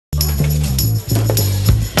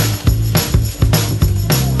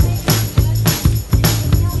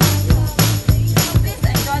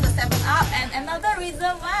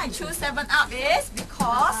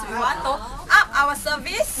our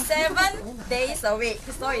service 7 days a week.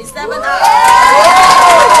 So it's 7 hours.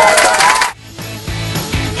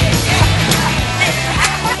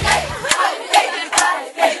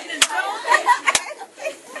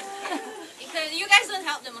 You guys don't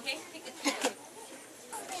help them, okay?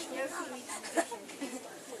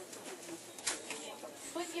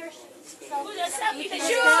 Put yourself in the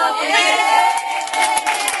shoe.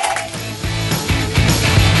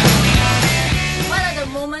 What are the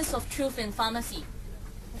moments of truth in pharmacy?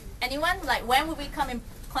 Anyone? Like, when will we come in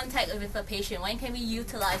contact with a patient? When can we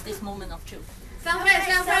utilize this moment of truth? Self-read. I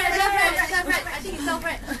think it's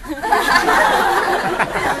self-read.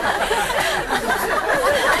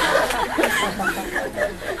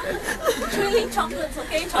 Truly chocolates,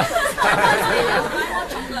 okay? Chocolates.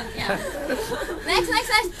 Chocolate, yeah. Next.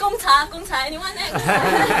 贡茶. Anyone next?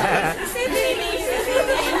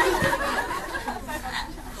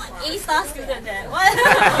 A-star student there. What?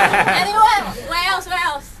 Anyone? Where else?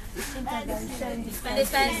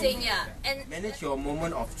 Dispensing, yeah. And manage your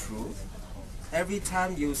moment of truth. Every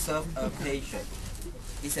time you serve a patient,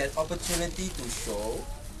 it's an opportunity to show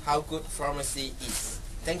how good pharmacy is.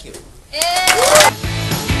 Thank you.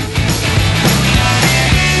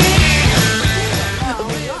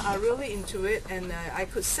 You are really into it, and I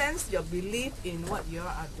could sense your belief in what you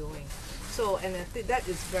are doing. So, and I think that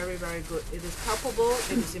is very, very good. It is palpable,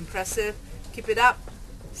 it is impressive. Keep it up.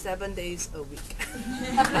 7 days a week.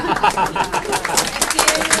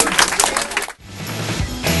 thank you.